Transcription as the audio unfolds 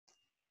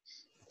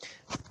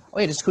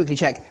Wait, just quickly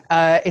check.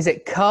 Is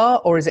it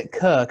Carr or is it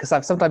Kerr? Because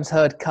I've sometimes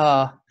heard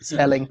Carr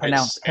spelling it's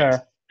pronounced it's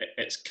Kerr.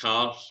 it's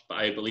Carr, but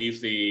I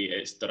believe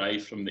it's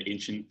derived from the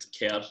ancient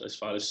Kerr as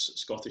far as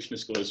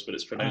Scottishness goes, but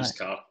it's Uh, pronounced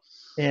Carr.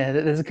 yeah,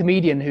 there's a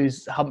comedian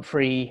who's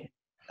Humphrey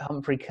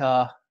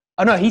Carr.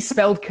 Oh no, he's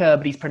spelled Kerr,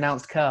 but he's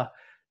pronounced Kerr.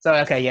 So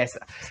okay, yes,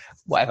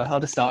 whatever. I'll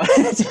just start.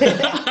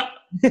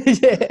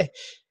 Yeah.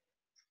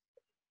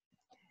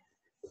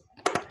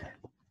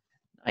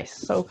 Nice.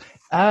 So,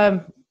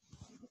 um,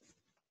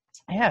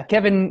 yeah,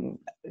 Kevin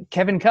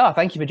Carr,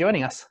 thank you for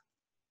joining us.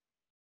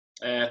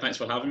 Thanks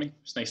for having me.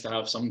 It's nice to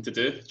have something to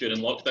do during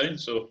lockdown.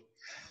 So,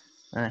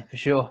 For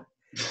sure.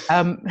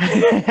 Um,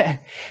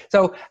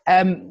 so,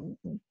 talking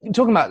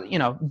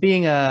about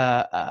being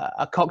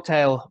a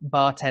cocktail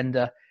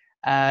bartender,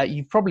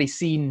 you've probably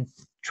seen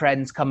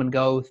trends come and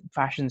go,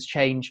 fashions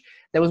change.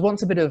 There was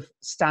once a bit of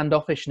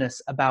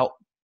standoffishness about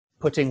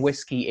putting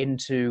whiskey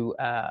into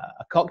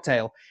a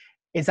cocktail.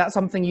 Is that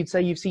something you'd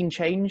say you've seen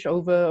change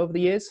over the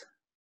years?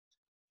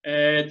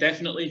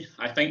 definitely,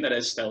 I think there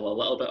is still a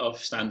little bit of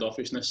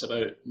standoffishness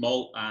about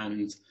malt,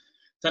 and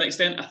to an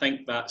extent, I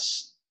think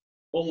that's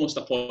almost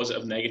a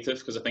positive negative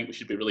because I think we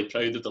should be really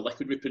proud of the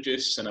liquid we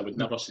produce, and I would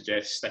never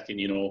suggest sticking,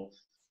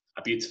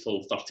 a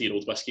beautiful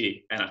 30-year-old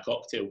whiskey in a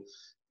cocktail.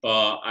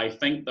 But I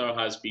think there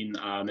has been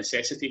a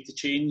necessity to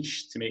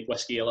change to make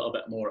whiskey a little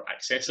bit more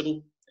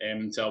accessible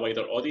to a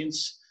wider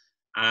audience.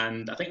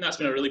 And I think that's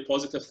been a really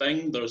positive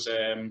thing. There's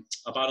a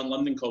bar in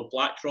London called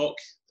Blackrock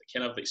that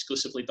kind of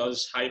exclusively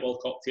does highball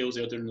cocktails.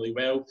 They're doing really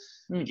well.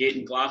 The Gate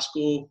in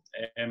Glasgow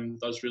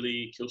does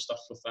really cool stuff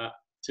with that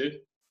too.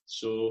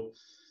 So,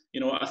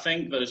 I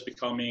think there is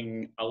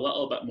becoming a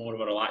little bit more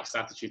of a relaxed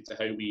attitude to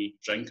how we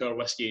drink our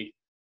whiskey.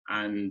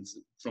 And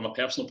from a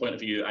personal point of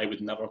view, I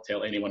would never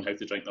tell anyone how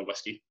to drink their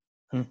whiskey.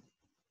 Hmm.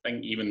 I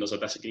think even there's a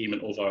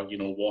disagreement over,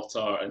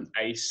 water and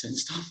ice and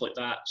stuff like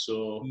that.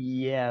 So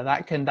Yeah,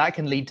 that can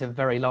lead to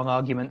very long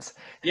arguments.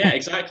 yeah,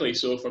 exactly.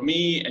 So for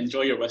me,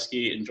 enjoy your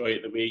whiskey, enjoy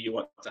it the way you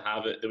want to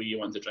have it, the way you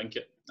want to drink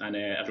it, and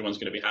everyone's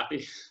going to be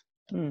happy.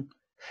 Hmm.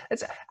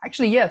 It's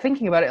actually, yeah,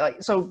 thinking about it,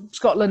 like, so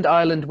Scotland,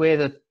 Ireland, we're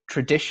the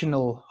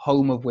traditional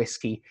home of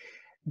whiskey.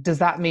 Does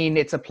that mean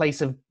it's a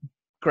place of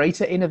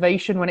greater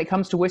innovation when it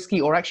comes to whiskey,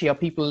 or actually are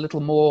people a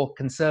little more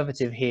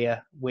conservative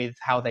here with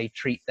how they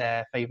treat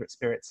their favorite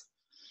spirits?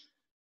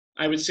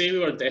 I would say we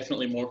were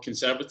definitely more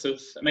conservative.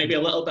 It might be a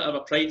little bit of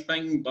a pride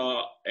thing,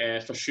 but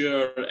for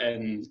sure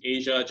in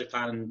Asia,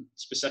 Japan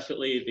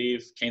specifically,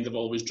 they've kind of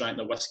always drank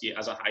their whiskey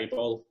as a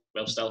highball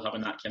while still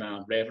having that kind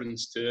of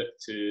reverence to it,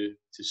 to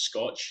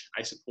Scotch,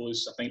 I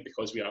suppose. I think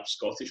because we are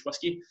Scottish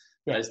whiskey,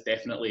 Yeah. that is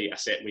definitely a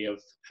set way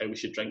of how we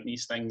should drink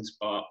these things.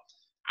 But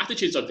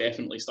attitudes are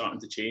definitely starting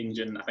to change,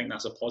 and I think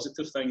that's a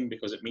positive thing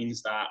because it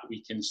means that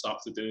we can start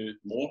to do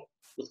more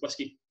with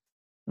whiskey.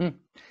 Mm.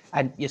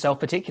 And yourself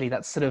particularly,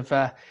 that's sort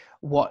of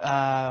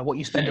what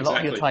you spend a lot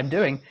of your Exactly. time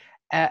doing.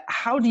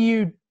 How do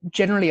you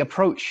generally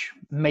approach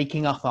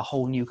making up a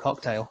whole new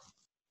cocktail?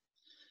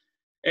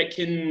 It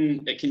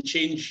can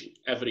change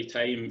every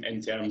time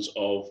in terms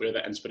of where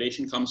the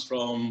inspiration comes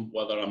from,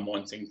 whether I'm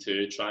wanting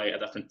to try a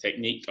different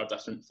technique or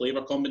different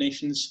flavour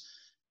combinations.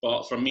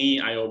 But for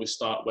me, I always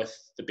start with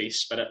the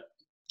base spirit.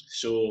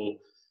 So,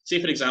 say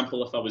for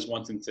example, if I was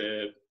wanting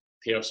to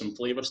pair some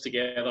flavours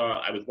together,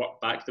 I would work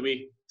back the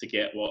way to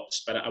get what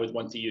spirit I would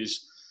want to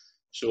use.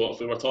 So, if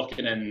we were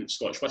talking in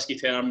Scotch whisky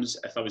terms,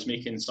 if I was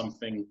making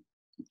something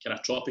kind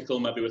of tropical,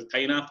 maybe with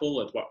pineapple,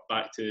 I'd work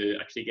back to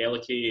a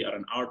Craigellachie or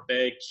an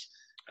Ardbeg.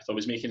 If I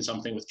was making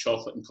something with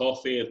chocolate and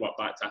coffee, I'd work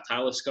back to a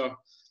Talisker.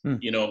 Hmm.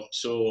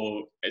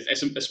 So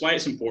it's why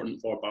it's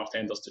important for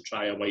bartenders to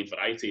try a wide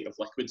variety of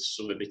liquids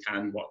so that they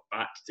can work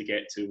back to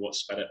get to what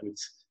spirit would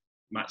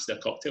match their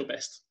cocktail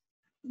best.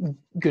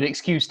 Good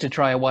excuse to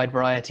try a wide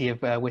variety of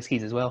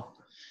whiskies as well.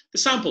 The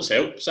samples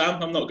help,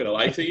 Sam. I'm not going to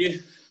lie to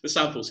you. The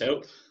samples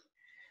help.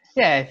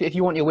 Yeah, if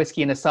you want your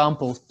whiskey in a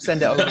sample,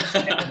 send it over to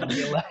Kevin and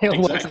he'll work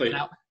something Exactly.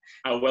 out.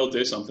 I will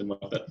do something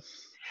with it.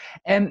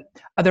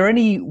 Are there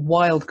any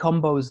wild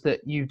combos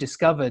that you've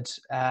discovered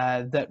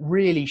that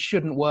really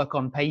shouldn't work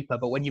on paper,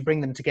 but when you bring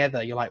them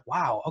together, you're like,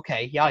 wow,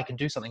 okay, yeah, I can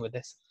do something with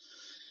this?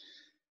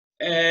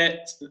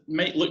 It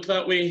might look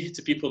that way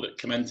to people that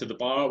come into the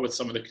bar with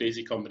some of the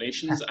crazy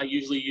combinations that I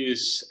usually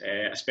use,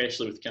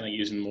 especially with kind of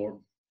using more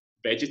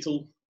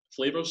vegetal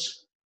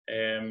flavours.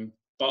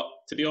 But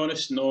to be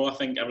honest, no, I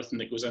think everything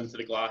that goes into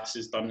the glass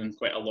is done in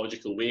quite a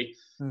logical way.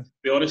 To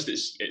be honest,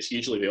 it's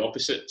usually the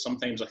opposite.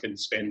 Sometimes I can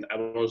spend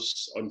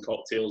hours on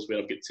cocktails where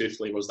I've got two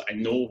flavours that I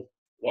know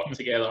work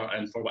together,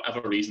 and for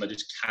whatever reason, I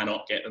just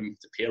cannot get them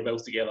to pair well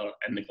together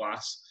in the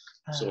glass.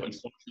 So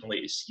unfortunately,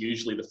 it's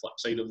usually the flip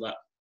side of that.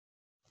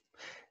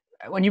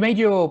 When you made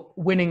your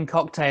winning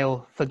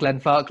cocktail for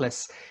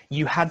Glenfarclas,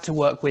 you had to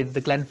work with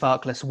the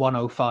Glenfarclas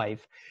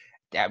 105,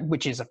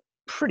 which is a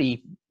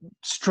pretty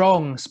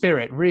strong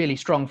spirit, really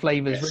strong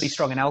flavors, Yes. really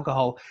strong in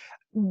alcohol.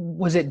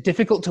 Was it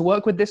difficult to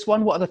work with this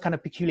one? What are the kind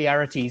of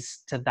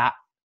peculiarities to that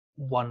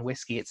one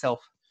whiskey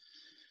itself?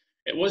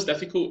 It was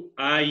difficult.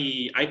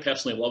 I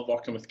personally love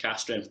working with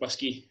cask strength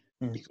whiskey.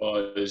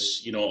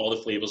 because, you know, all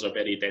the flavours are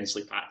very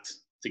densely packed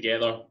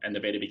together in the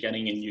very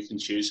beginning, and you can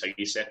choose how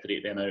you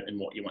separate them out and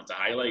what you want to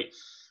highlight.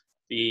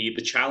 The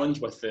challenge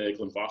with the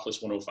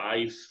Glenfarclas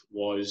 105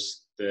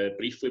 was the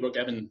brief we were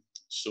given.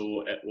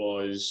 So it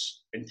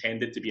was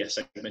intended to be a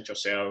signature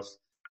serve,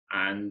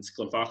 and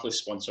Glenfarclas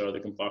sponsor the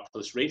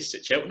Glenfarclas race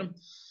at Cheltenham.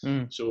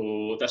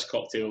 So this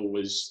cocktail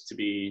was to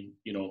be,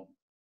 you know,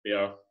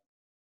 their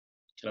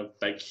kind of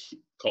big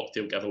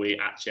cocktail giveaway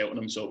at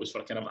Cheltenham. So it was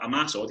for kind of a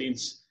mass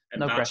audience.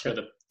 And no that's pressure.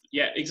 where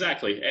yeah,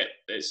 exactly.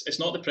 It's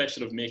not the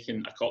pressure of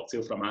making a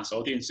cocktail for a mass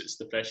audience. It's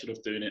the pressure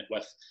of doing it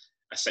with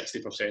a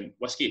 60%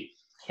 whiskey.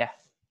 Yeah.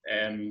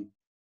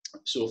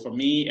 So for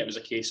me, it was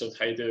a case of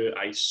how do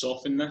I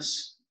soften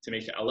this to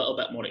make it a little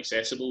bit more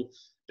accessible,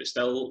 but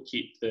still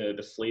keep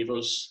the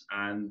flavours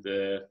and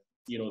the,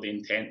 you know, the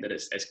intent that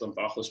it's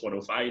Glenfarclas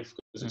 105,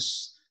 because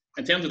it's,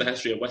 in terms of the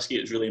history of whiskey,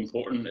 it's really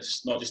important.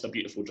 It's not just a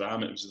beautiful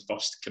dram; it was the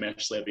first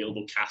commercially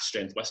available cask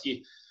strength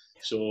whiskey.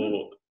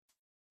 So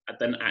I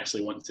didn't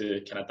actually want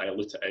to kind of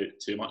dilute it out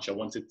too much. I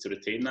wanted to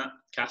retain that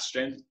cask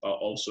strength, but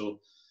also,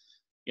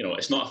 you know,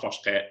 it's not a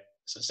first pet.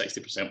 It's a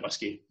 60%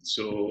 whiskey,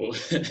 so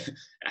it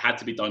had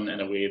to be done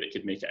in a way that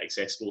could make it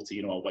accessible to,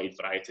 you know, a wide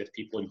variety of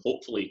people, and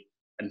hopefully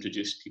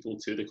introduce people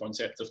to the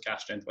concept of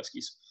cask strength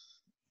whiskies.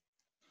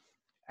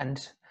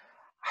 And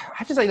I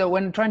have to say, though,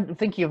 when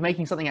thinking of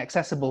making something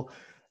accessible,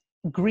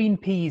 green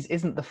peas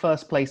isn't the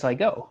first place I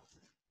go.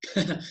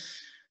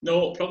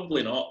 No,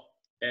 probably not.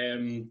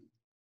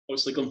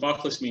 Obviously,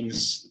 Glenfarclas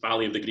means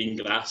Valley of the Green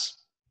Grass.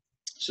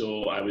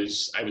 So I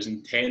was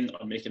intent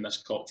on making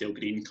this cocktail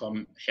green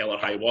come hell or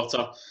high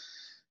water.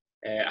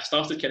 I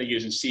started kind of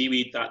using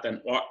seaweed, that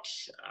didn't work.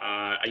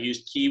 I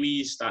used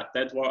kiwis, that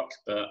did work,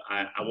 but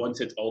I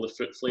wanted all the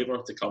fruit flavour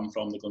to come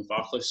from the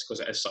Glenfarclas because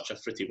it is such a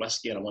fruity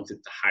whiskey, and I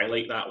wanted to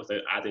highlight that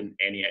without adding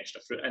any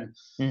extra fruit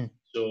in.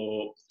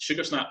 So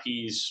sugar snap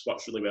peas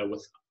works really well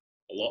with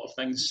a lot of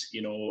things.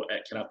 You know,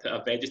 it can put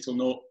a vegetal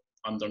note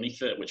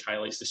underneath it, which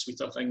highlights the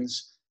sweeter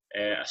things,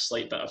 a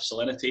slight bit of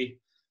salinity.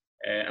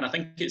 And I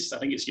think it's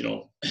you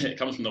know, it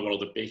comes from the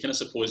world of baking, I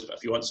suppose. But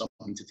if you want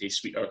something to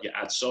taste sweeter, you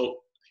add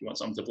salt. If you want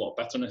something to block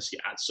bitterness, you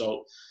add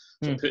salt.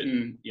 So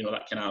putting, you know,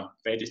 that kind of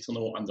vegetal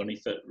note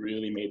underneath it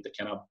really made the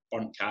kind of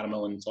burnt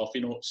caramel and toffee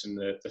notes and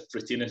the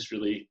fruitiness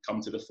really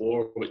come to the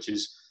fore, which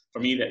is, for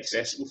me, the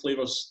accessible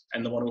flavours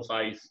in the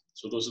 105.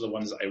 So those are the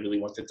ones that I really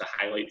wanted to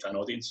highlight to an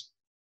audience.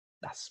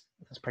 That's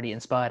pretty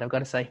inspired, I've got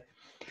to say.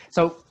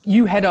 So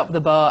you head up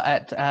the bar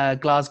at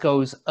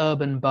Glasgow's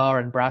Urban Bar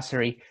and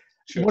Brasserie.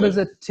 Sure. What does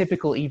a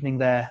typical evening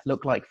there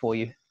look like for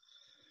you?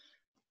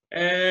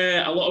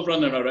 A lot of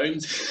running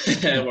around.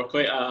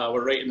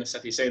 We're right in the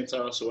city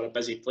centre, so we're a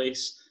busy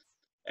place.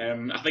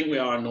 I think we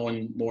are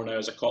known more now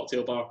as a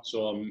cocktail bar,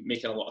 so I'm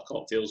making a lot of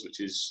cocktails, which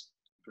is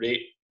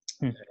great.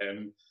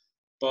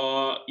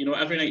 But you know,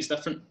 every night's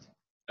different.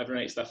 We've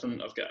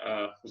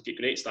got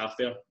great staff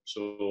there,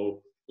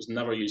 so there's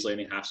never usually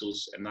any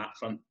hassles in that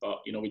front.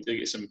 But you know, we do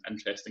get some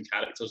interesting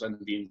characters in,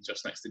 being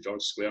just next to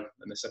George Square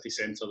in the city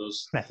centre.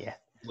 There's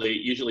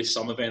usually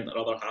some event or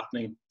other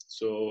happening,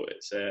 so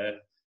it's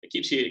it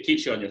keeps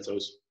you on your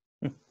toes.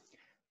 So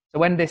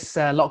when this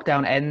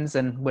lockdown ends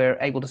and we're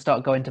able to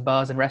start going to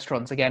bars and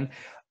restaurants again,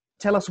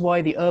 tell us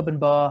why the Urban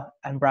Bar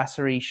and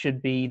Brasserie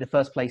should be the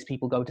first place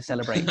people go to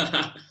celebrate.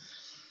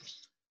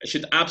 It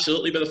should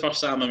absolutely be the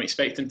first time. I'm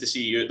expecting to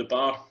see you at the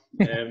bar.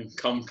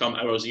 Come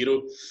hour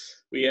zero.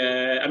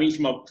 I mean,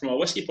 from a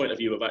whiskey point of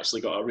view, we've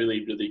actually got a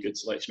really, really good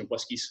selection of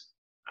whiskies.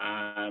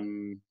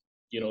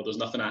 You know, there's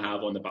nothing I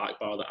have on the back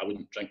bar that I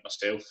wouldn't drink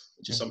myself,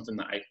 which is something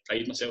that I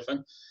pride myself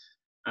in.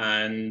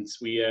 And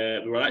we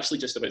were actually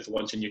just about to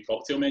launch a new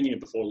cocktail menu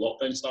before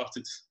lockdown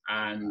started,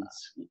 and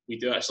we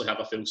do actually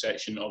have a full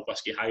section of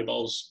whiskey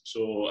highballs.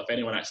 So if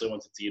anyone actually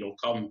wanted to, you know,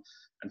 come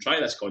and try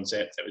this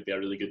concept, it would be a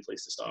really good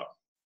place to start.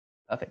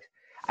 Perfect.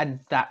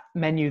 And that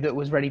menu that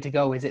was ready to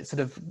go, is it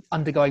sort of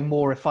undergoing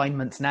more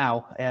refinements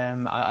now?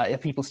 Are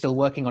people still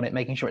working on it,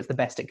 making sure it's the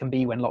best it can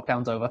be when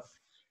lockdown's over?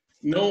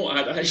 No,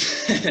 I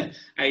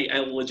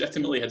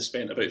legitimately had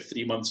spent about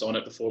 3 months on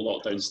it before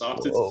lockdown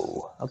started.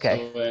 Oh,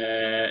 okay. So,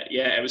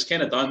 it was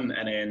kind of done.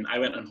 And then I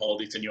went on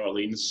holiday to New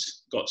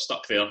Orleans, got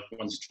stuck there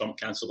once Trump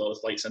cancelled all the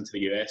flights into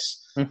the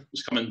US.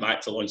 Was coming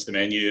back to launch the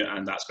menu,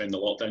 and that's when the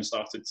lockdown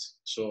started.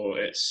 So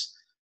it's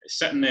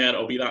sitting there.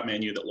 It'll be that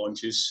menu that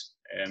launches.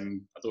 I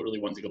don't really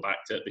want to go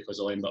back to it because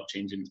I'll end up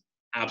changing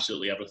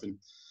absolutely everything.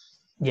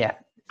 Yeah.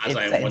 As it's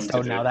I set in want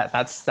stone to now.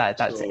 That's so,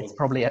 it's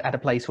probably at a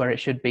place where it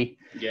should be.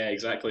 Yeah,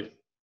 exactly.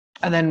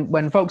 And then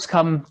when folks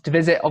come to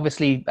visit,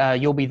 obviously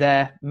you'll be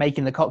there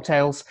making the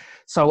cocktails.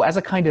 So as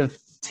a kind of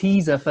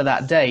teaser for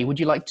that day, would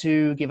you like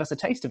to give us a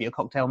taste of your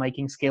cocktail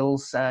making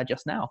skills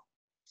just now?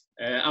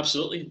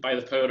 Absolutely. By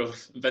the power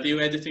of video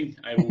editing,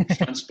 I will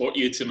transport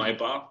you to my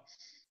bar.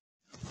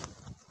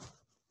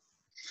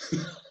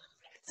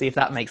 See if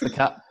that makes the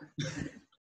cut.